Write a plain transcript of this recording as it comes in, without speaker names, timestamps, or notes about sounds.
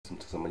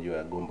mtazamaji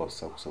wa Gomba,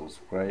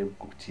 subscribe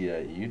kupitia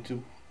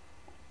YouTube.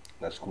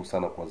 Nashukuru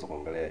sana kwanza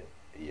kuangalia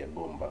ya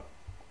Gomba.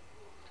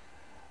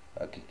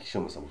 Hakikisha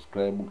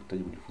umesubscribe,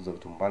 ukihitaji kujifunza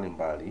vitu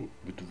mbalimbali.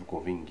 Vitu viko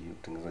vingi: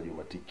 utengenezaji wa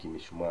batiki,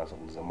 mishumaa,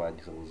 sabuni za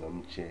maji, sabuni za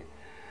mche,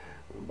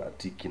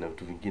 batiki na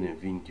vitu vingine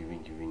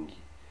vingi.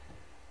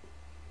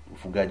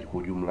 Ufugaji kwa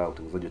ujumla,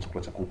 utengenezaji wa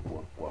chakula cha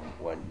kuku,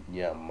 wa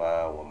nyama,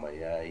 wa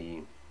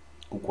mayai,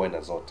 kuku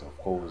aina zote of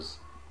course.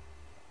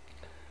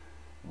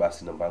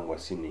 Basi namba yangu ya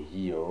simu ni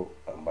hiyo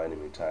ambayo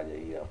nimetaja,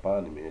 hii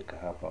hapa nimeweka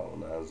hapa.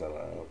 Unaanza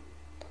na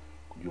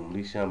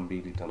kujumlisha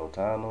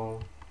 255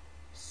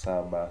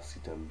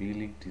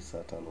 762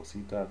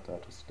 956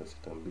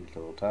 366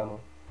 255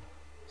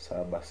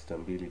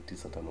 762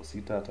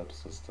 956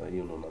 366.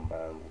 Hiyo ndio namba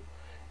yangu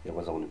ya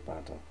kuweza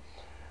kunipata.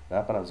 Na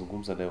hapa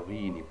nazungumza leo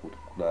hii ni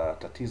kuna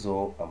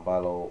tatizo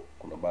ambalo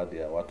kuna baadhi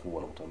ya watu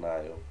wanakutana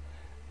nayo,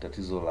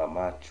 tatizo la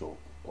macho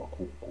kwa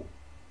kuku.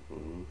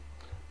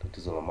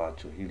 Tatizo la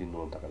macho hili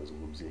ndio nataka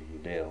nizungumzie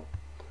hii leo,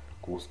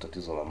 kuhusu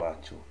tatizo la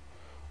macho.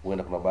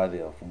 Huenda kuna baadhi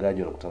ya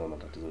wafugaji wanakutana na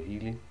tatizo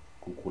hili.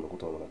 Kuku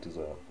wanakutana na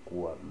tatizo la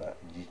kuwa na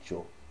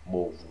jicho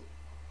bovu.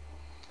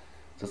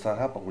 Sasa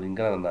hapa,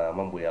 kulingana na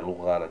mambo ya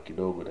lugha na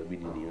kidogo,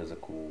 inabidi niweze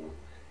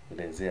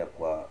kuelezea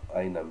kwa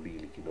aina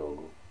mbili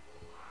kidogo.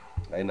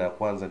 Aina ya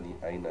kwanza ni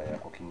aina ya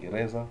kwa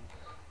Kiingereza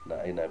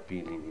na aina ya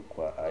pili ni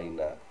kwa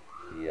aina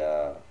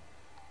ya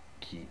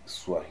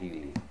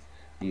Kiswahili.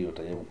 Hiyo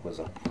utajaribu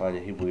kuweza kufanya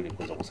hivyo ili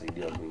kuweza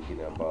kusaidia watu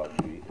wengine ambao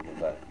hawajui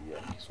lugha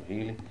ya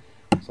Kiswahili,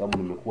 kwa sababu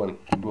nimekuwa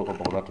nikigundua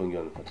kwamba kuna watu wengi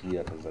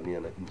wanafuatilia Tanzania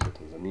na nje ya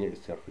Tanzania,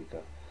 East Africa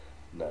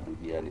na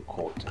duniani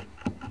kote.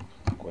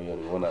 Kwa hiyo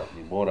nimeona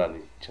ni bora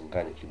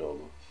nichanganye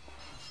kidogo.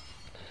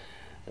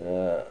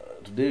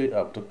 Today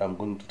I'm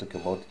going to talk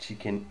about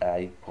chicken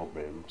eye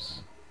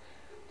problems.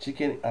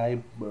 Chicken eye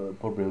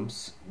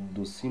problems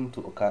do seem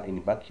to occur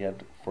in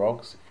backyard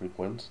frogs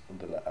frequent.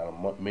 There are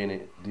many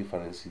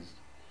differences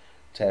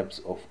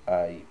types of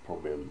eye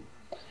problem.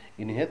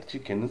 In healthy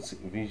chickens,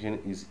 vision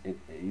is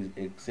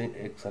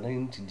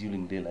excellent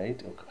during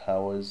daylight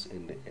hours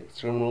and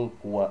extremely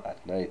poor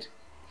at night.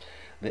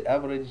 The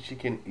average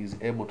chicken is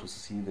able to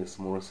see the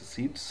smallest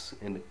seeds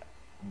and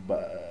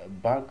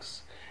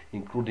bugs,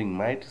 including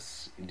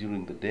mites,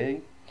 during the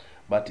day,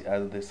 but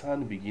as the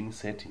sun begins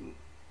setting,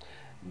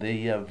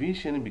 their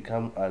vision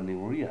becomes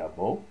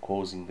unreliable,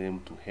 causing them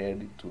to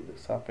head to the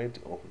surface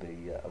of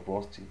their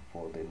roost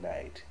for the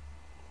night.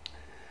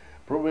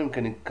 Problem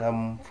can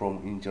come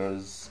from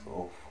injuries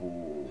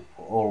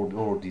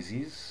or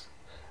disease.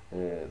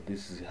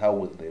 This is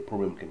how the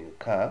problem can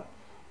occur.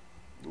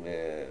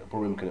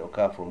 Problem can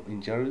occur from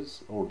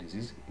injuries or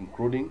disease,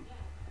 including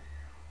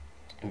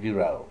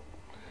viral,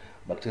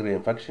 bacterial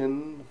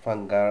infection,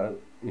 fungal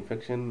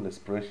infection,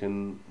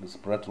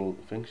 respiratory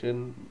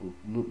infection,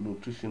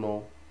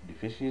 nutritional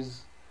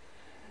deficiencies,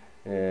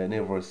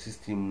 nervous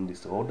system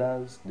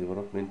disorders,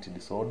 development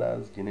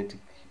disorders,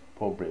 genetic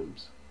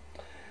problems.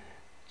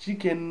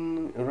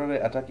 Chicken rarely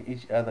attack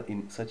each other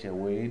in such a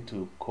way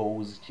to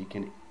cause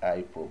chicken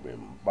eye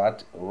problem,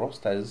 but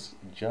roosters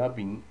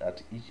jabbing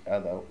at each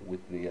other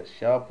with their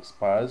sharp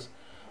spurs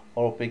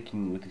or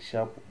pecking with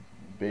sharp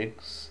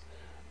beaks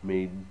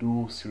may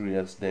do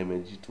serious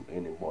damage to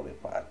any body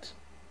part.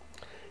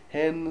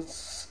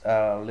 Hens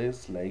are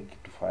less likely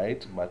to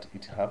fight, but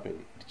it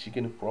happens. The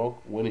chicken frog,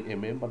 when a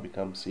member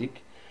becomes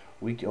sick,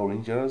 weak or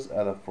injures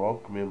other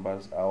frog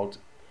members out,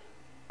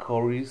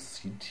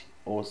 curiosity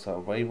or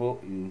survival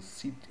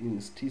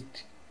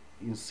instinct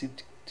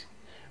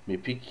may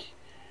pick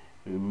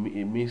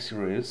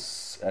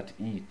miseries at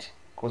it,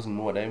 causing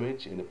more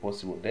damage and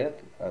possible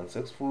death.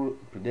 Unsuccessful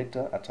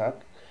predator attack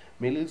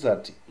may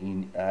result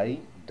in eye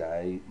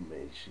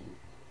damage.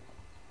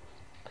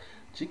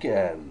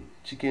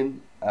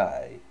 Chicken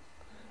eye.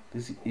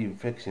 This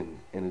infection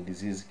and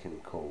disease can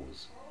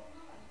cause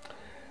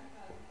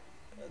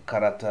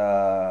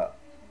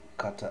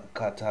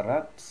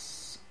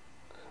cataracts,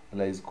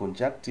 like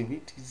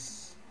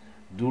conjunctivitis,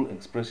 dull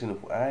expression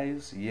of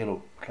eyes,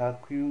 yellow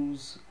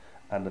plaques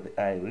under the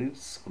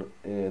eyelids.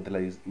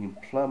 There is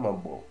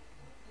inflamed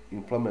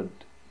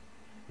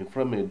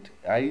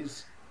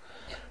eyes,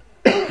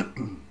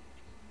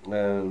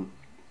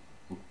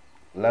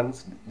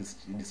 lungs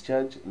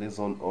discharge,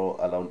 lesion all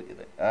around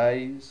the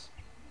eyes,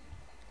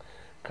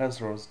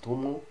 cancerous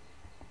tumor.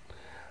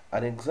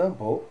 An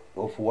example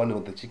of one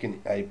of the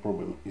chicken eye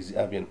problem is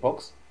avian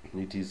pox.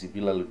 It is a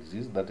viral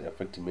disease that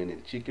affects many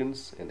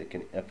chickens and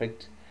can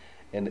affect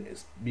and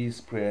be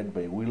spread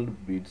by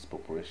wild birds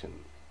population.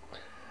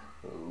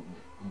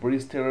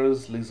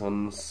 Blisters,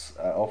 lesions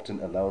are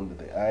often around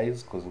the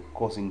eyes,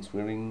 causing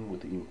swelling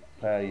with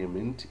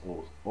impairment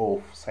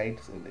of sight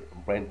and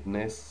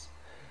blindness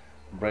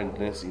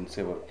in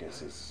several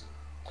cases.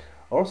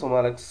 Also,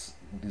 Marek's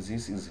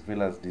disease is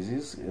villus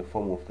disease, a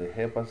form of the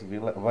herpes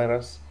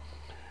virus,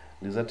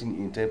 resulting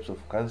in types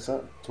of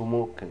cancer.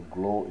 Tumor can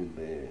grow in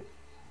the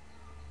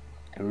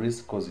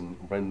risk, causing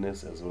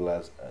blindness as well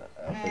as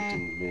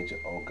affecting major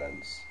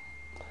organs.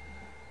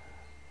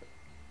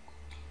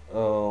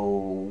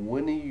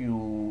 When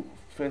you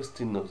first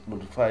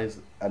notifies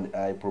an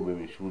eye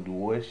problem, you should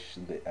wash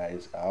the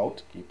eyes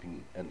out.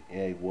 Keeping an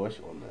eye wash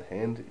on the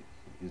hand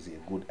is a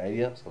good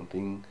idea.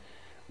 Something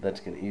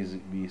that can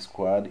easily be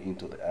squared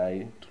into the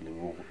eye to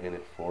remove any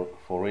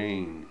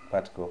foreign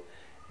particle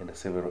and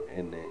sever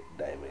any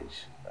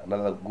damage.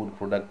 Another good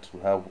product to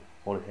have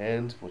on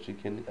hand for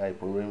chicken eye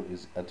problem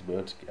is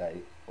antibiotic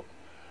eye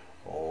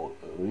or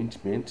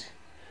ointment,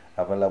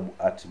 available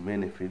at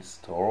many feed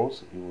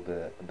stores.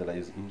 If there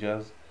is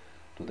injuries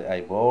to the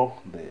eyeball,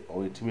 the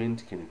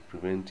ointment can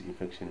prevent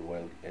infection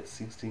while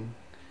assisting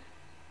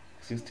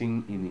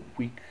in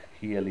quick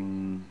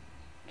healing,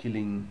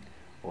 killing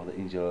or the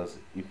injuries,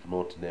 if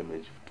not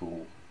damage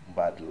to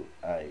battle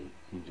eye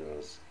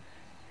injuries,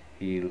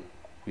 heal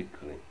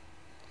quickly.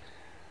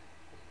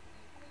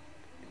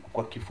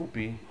 Kwa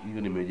kifupi,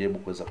 hiyo nimejaribu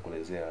kuweza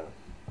kuelezea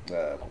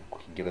kwa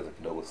Kiingereza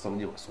kidogo. Sasa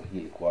nije kwa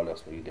Kiswahili kwa wale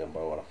Waswahili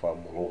ambao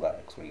wanafahamu lugha ya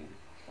Kiswahili.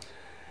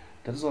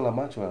 Tatizo la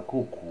macho ya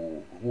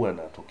kuku huwa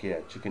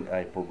yanatokea, chicken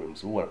eye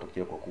problems huwa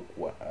yanatokea kwa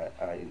kuku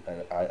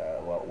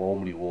wa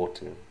umri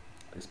wote,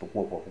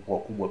 isipokuwa kwa kuku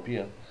wakubwa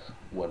pia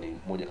huwa ni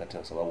moja kati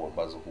ya sababu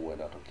ambazo huwa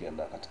yanatokea,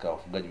 na katika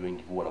wafugaji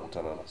wengi huwa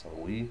wanakutana na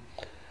sababu hii,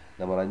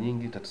 na mara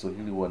nyingi tatizo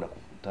hili huwa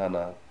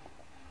yanakutana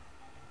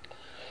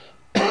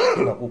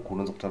na kuku.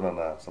 Unaweza kukutana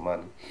na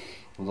samani,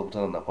 unaweza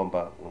kukutana na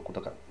kwamba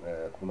unakuta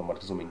kuna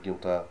matatizo mengine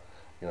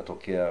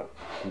yanatokea,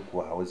 kuku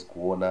hawezi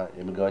kuona,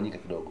 yamegawanyika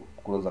kidogo.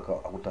 Unaweza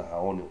kukuta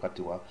haoni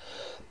wakati wa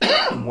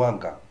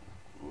mwanga,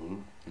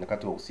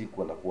 wakati wa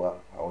usiku anakuwa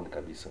haoni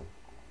kabisa,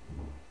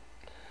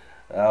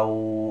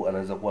 au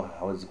anaweza kuwa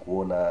hawezi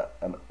kuona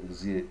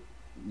zile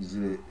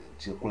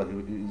chakula,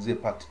 zile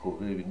particle,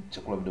 vile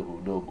chakula vidogo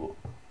vidogo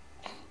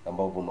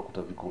ambavyo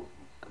unakuta viko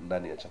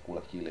ndani ya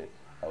chakula kile,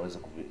 hawezi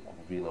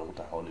kuviona,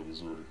 unakuta haoni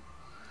vizuri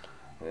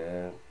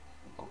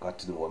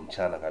wakati wa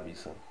mchana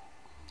kabisa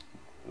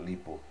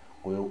lipo.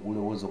 Kwa hiyo ule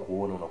uwezo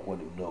kuona unakuwa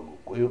ni mdogo.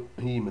 Kwa hiyo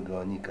hii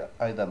imegawanyika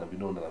aidha na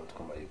vidonda na vitu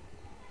kama hivyo.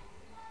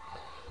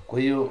 Kwa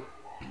hiyo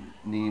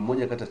ni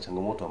moja kati ya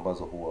changamoto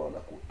ambazo huwa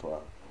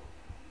wanakutwa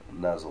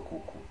nazo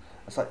kuku.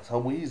 Sasa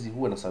sababu hizi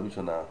huwa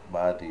inasababishwa na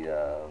baadhi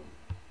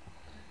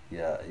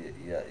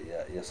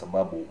ya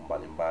sababu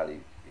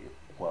mbalimbali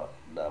kwa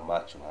na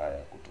macho haya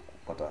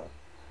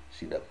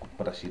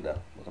kupata shida.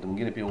 Wakati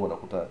mwingine pia huwa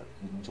nakuta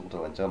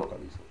la njano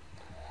kabisa.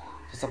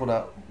 Sasa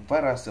kuna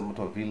virus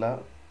ambayo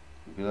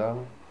vila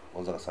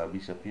wanaweza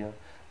kusababisha pia,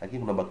 lakini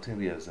kuna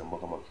bacteria ambao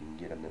kama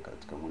kiingia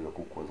katika mwili wa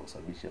kuku wanaweza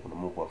kusababisha. Kuna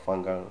mambo ya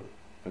fungal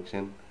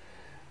infection,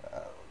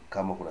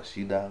 kama kuna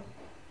shida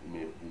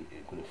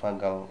kwenye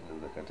fungal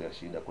inaweza kuleta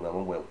shida. Kuna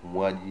mambo ya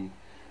upumuaji,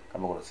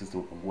 kama kuna system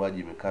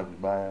upumuaji imekaa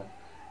vibaya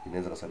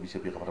inaweza kusababisha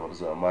pia kupata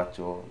matatizo ya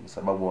macho. Ni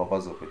sababu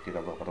ambazo pekee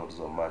za kupata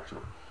matatizo ya macho.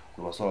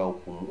 Kuna masuala ya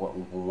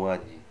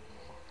upumuaji,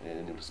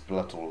 ni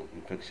respiratory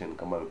infection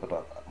kama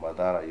imepata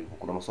madhara hivyo.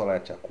 Kuna masuala ya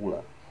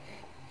chakula,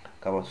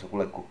 kama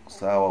chakula kiko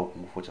sawa,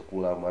 upungufu wa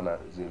chakula, maana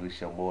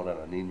zilisha bora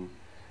na nini,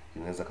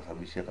 inaweza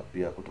kusababisha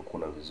pia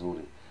kutokuona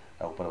vizuri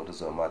au kupata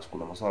matatizo ya macho.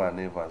 Kuna masuala ya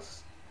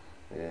nervous,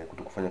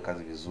 kutokufanya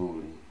kazi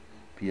vizuri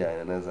pia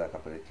yanaweza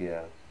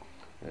yakapelekea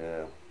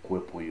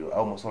kuwepo hiyo,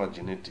 au masuala ya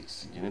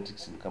genetics.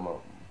 Genetics ni kama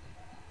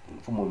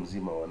mfumo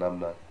mzima wa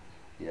namna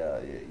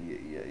ya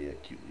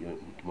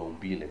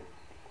kimaumbile,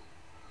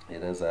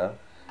 yanaweza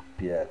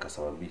pia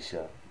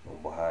yakasababisha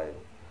mambo hayo.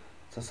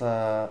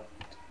 Sasa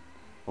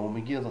mambo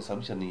mengine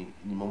yanasababisha ni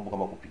mambo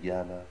kama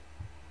kupigana,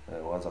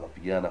 waanza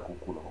kupigana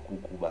kuku na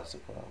kuku, basi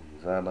kwa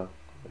mizana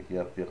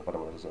pia kupata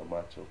matatizo ya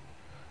macho.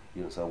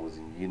 Hiyo ni sababu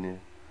zingine,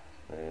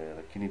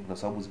 lakini kuna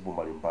sababu zipo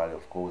mbalimbali,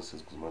 of course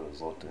siwezi kuzungumza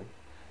zote,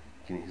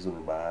 lakini hizo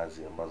ni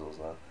baadhi ambazo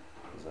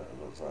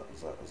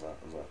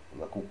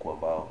za kuku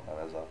ambao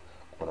anaweza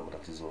kupata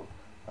matatizo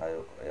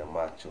hayo ya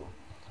macho.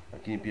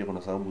 Lakini pia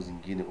kuna sababu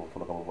zingine, kwa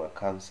mfano kama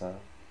cancer,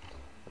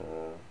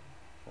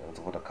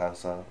 anaweza kupata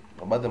cancer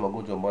na baadhi ya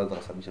magonjwa ambayo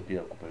yanaweza kusababisha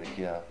pia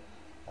kupelekea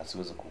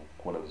asiweze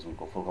kuona vizuri.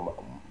 Kwa mfano kama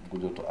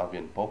ugonjwa wa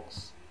avian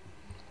pox.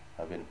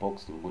 Avian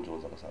pox ni ugonjwa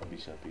unaweza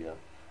kusababisha pia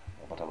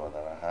kupata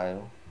madhara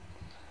hayo.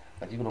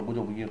 Lakini kuna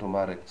ugonjwa mwingine wa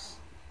Marex.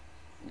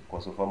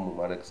 Kwa sababu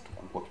Marex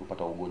tukua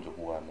kupata ugonjwa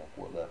huwa na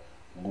kuwa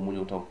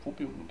mgumu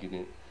utamfupi,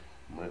 mwingine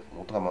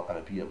mrefu, kama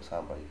amepiga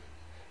msamba hivi,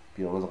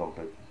 pia unaweza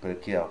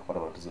kumpelekea kupata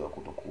matatizo ya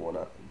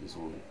kutokuona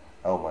vizuri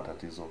au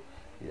matatizo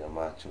ya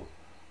macho.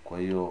 Kwa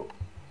hiyo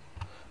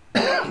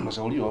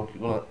unashauriwa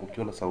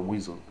ukiona sababu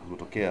hizo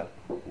zimetokea,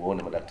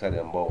 uone madaktari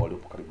ambao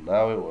waliopo karibu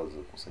nawe waweze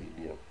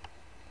kusaidia.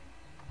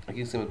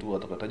 Lakini sema tu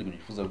utahitaji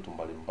kujifunza vitu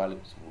mbalimbali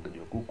kuhusu ufugaji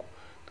wa kuku,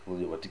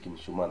 teknolojia ya batiki,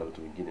 mshumaa na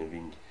vitu vingine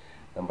vingi.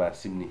 Namba ya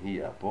simu ni hii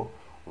hapo.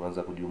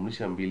 Unaanza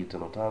kujumlisha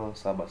 255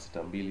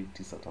 762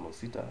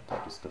 956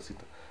 366.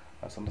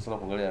 Asante sana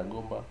kuangalia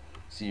Gomba.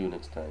 See you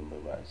next time. Bye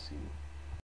bye. See you.